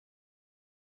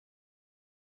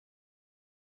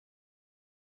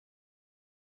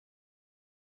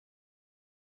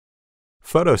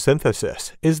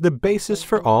Photosynthesis is the basis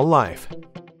for all life.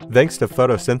 Thanks to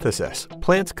photosynthesis,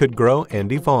 plants could grow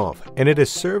and evolve, and it has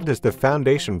served as the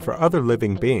foundation for other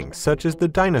living beings such as the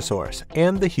dinosaurs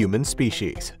and the human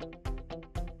species.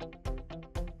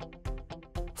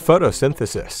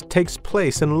 Photosynthesis takes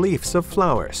place in leaves of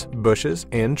flowers, bushes,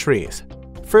 and trees.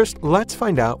 First, let's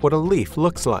find out what a leaf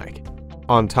looks like.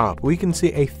 On top, we can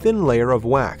see a thin layer of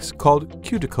wax called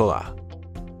cuticula.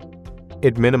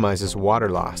 It minimizes water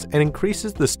loss and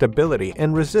increases the stability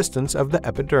and resistance of the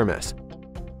epidermis.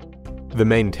 The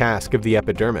main task of the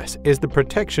epidermis is the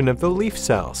protection of the leaf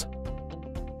cells.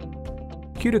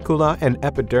 Cuticula and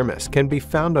epidermis can be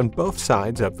found on both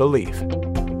sides of the leaf.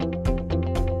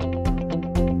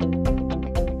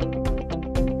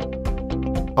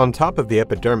 On top of the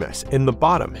epidermis, in the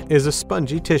bottom, is a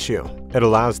spongy tissue. It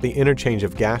allows the interchange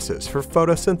of gases for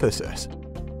photosynthesis.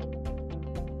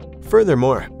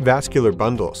 Furthermore, vascular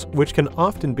bundles, which can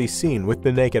often be seen with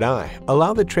the naked eye,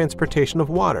 allow the transportation of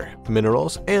water,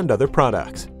 minerals, and other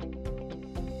products.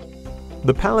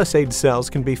 The palisade cells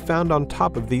can be found on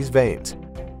top of these veins.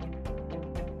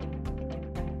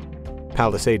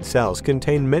 Palisade cells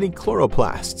contain many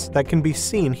chloroplasts that can be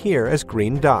seen here as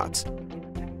green dots.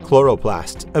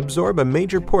 Chloroplasts absorb a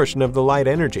major portion of the light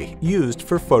energy used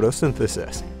for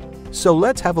photosynthesis. So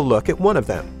let's have a look at one of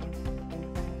them.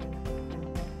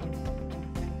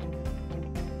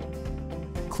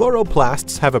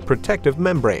 Chloroplasts have a protective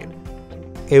membrane.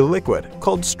 A liquid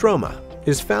called stroma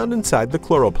is found inside the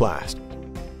chloroplast.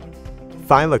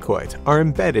 Thylakoids are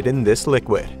embedded in this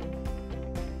liquid.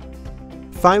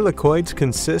 Thylakoids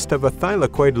consist of a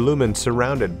thylakoid lumen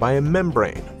surrounded by a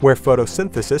membrane where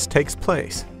photosynthesis takes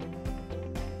place.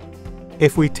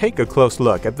 If we take a close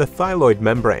look at the thylakoid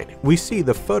membrane, we see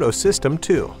the photosystem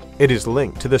too. It is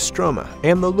linked to the stroma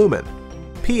and the lumen.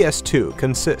 PS2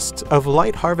 consists of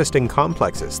light harvesting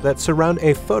complexes that surround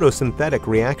a photosynthetic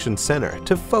reaction center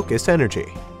to focus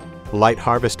energy. Light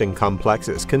harvesting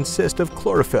complexes consist of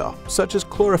chlorophyll, such as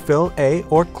chlorophyll A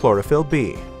or chlorophyll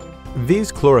B.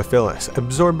 These chlorophylls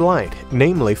absorb light,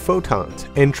 namely photons,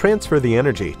 and transfer the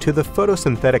energy to the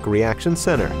photosynthetic reaction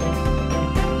center.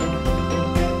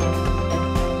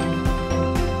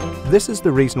 This is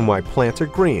the reason why plants are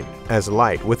green, as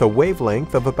light with a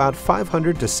wavelength of about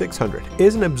 500 to 600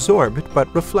 isn't absorbed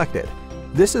but reflected.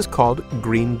 This is called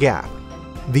green gap.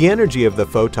 The energy of the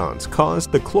photons cause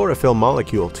the chlorophyll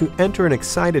molecule to enter an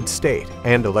excited state,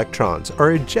 and electrons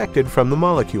are ejected from the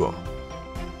molecule.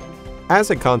 As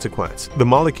a consequence, the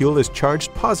molecule is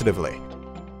charged positively.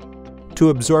 To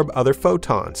absorb other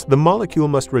photons, the molecule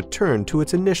must return to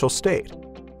its initial state.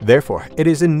 Therefore, it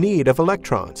is in need of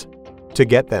electrons. To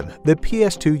get them, the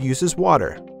PS2 uses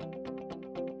water.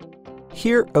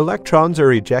 Here, electrons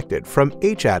are ejected from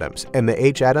H atoms, and the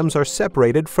H atoms are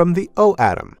separated from the O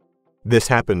atom. This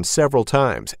happens several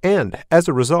times, and, as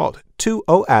a result, two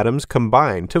O atoms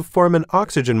combine to form an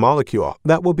oxygen molecule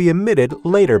that will be emitted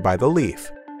later by the leaf.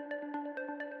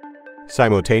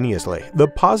 Simultaneously, the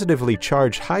positively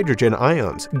charged hydrogen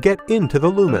ions get into the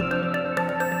lumen.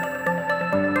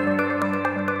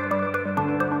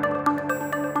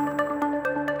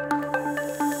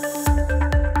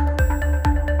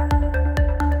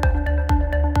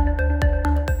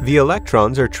 The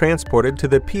electrons are transported to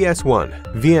the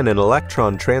PS1 via an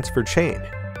electron transfer chain.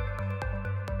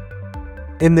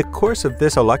 In the course of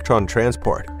this electron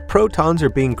transport, protons are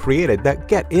being created that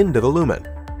get into the lumen.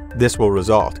 This will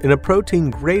result in a protein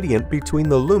gradient between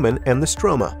the lumen and the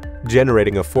stroma,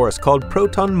 generating a force called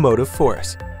proton motive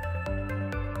force.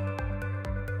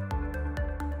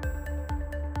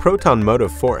 Proton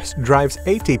motive force drives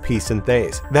ATP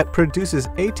synthase that produces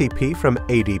ATP from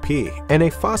ADP and a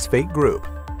phosphate group.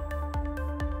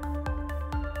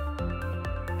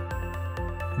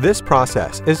 This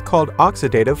process is called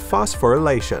oxidative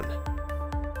phosphorylation.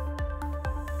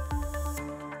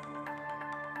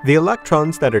 The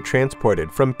electrons that are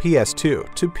transported from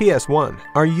PS2 to PS1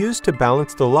 are used to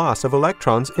balance the loss of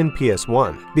electrons in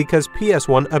PS1 because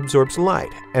PS1 absorbs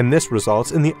light, and this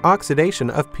results in the oxidation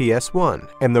of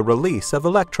PS1 and the release of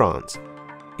electrons.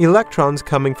 Electrons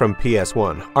coming from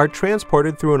PS1 are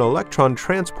transported through an electron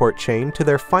transport chain to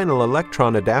their final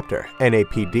electron adapter,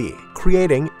 NAPD,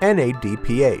 creating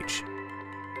NADPH.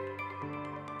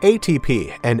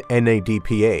 ATP and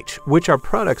NADPH, which are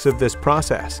products of this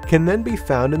process, can then be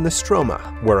found in the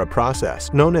stroma, where a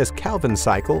process known as Calvin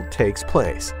cycle takes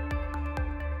place.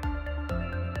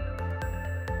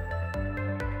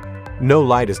 No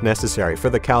light is necessary for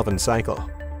the Calvin cycle.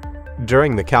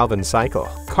 During the Calvin cycle,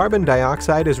 carbon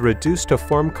dioxide is reduced to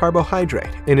form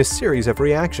carbohydrate in a series of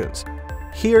reactions.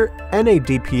 Here,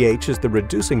 NADPH is the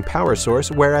reducing power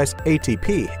source, whereas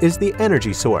ATP is the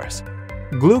energy source.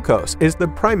 Glucose is the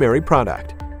primary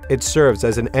product. It serves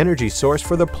as an energy source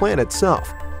for the plant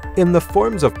itself. In the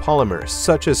forms of polymers,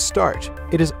 such as starch,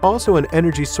 it is also an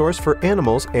energy source for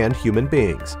animals and human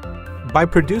beings. By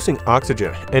producing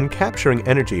oxygen and capturing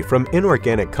energy from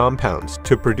inorganic compounds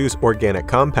to produce organic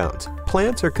compounds,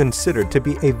 plants are considered to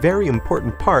be a very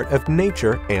important part of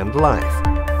nature and life.